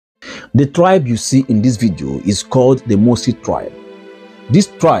The tribe you see in this video is called the Mursi tribe. This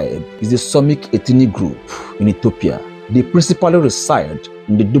tribe is a Sumic ethnic group in Ethiopia. They principally reside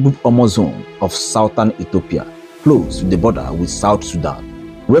in the Dubub Omo zone of southern Ethiopia, close to the border with South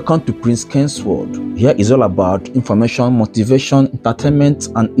Sudan. Welcome to Prince Ken's World. Here is all about information, motivation, entertainment,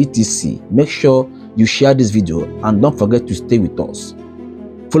 and etc. Make sure you share this video and don't forget to stay with us.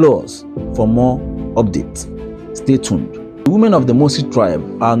 Follow us for more updates. Stay tuned. The women of the Mursi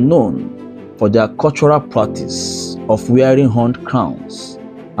tribe are known for their cultural practice of wearing horned crowns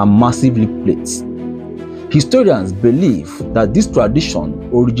and massive lip plates. Historians believe that this tradition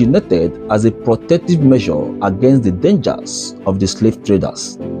originated as a protective measure against the dangers of the slave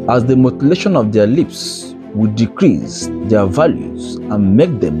traders, as the mutilation of their lips would decrease their values and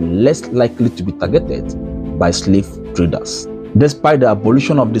make them less likely to be targeted by slave traders. Despite the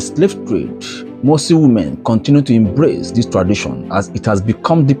abolition of the slave trade, Mursi women continue to embrace this tradition as it has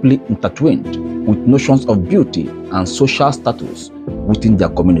become deeply intertwined with notions of beauty and social status within their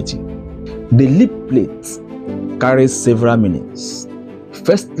community. The lip plate carries several meanings.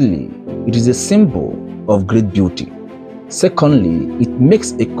 Firstly, it is a symbol of great beauty. Secondly, it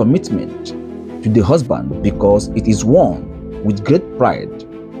makes a commitment to the husband because it is worn with great pride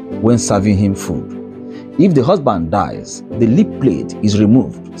when serving him food. If the husband dies, the lip plate is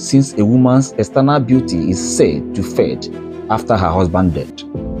removed since a woman's external beauty is said to fade after her husband's death.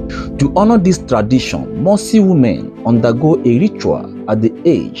 To honor this tradition, Mursi women undergo a ritual at the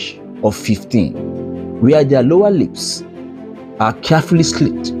age of 15, where their lower lips are carefully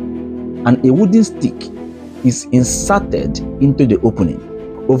slit and a wooden stick is inserted into the opening.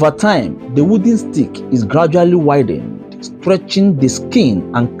 Over time, the wooden stick is gradually widened, stretching the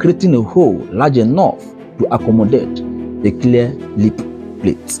skin and creating a hole large enough to accommodate a clear lip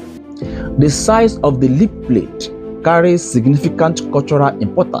plate. The size of the lip plate carries significant cultural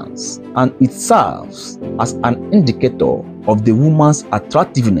importance, and it serves as an indicator of the woman's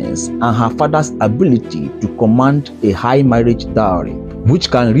attractiveness and her father's ability to command a high marriage dowry, which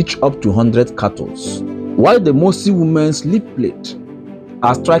can reach up to 100 cattle. While the Mursi women's lip plate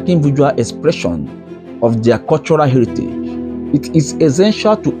are striking visual expression of their cultural heritage, it is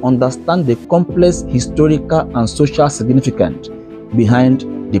essential to understand the complex historical and social significance behind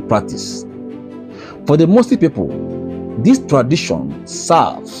the practice. For the Mursi people, this tradition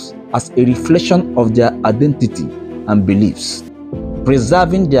serves as a reflection of their identity and beliefs,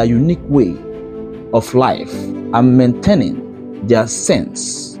 preserving their unique way of life and maintaining their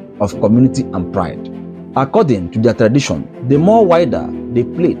sense of community and pride. According to their tradition, the more wider the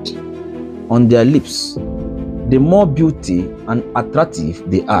plate on their lips, the more beauty and attractive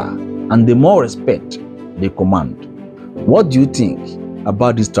they are, and the more respect they command. What do you think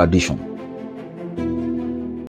about this tradition?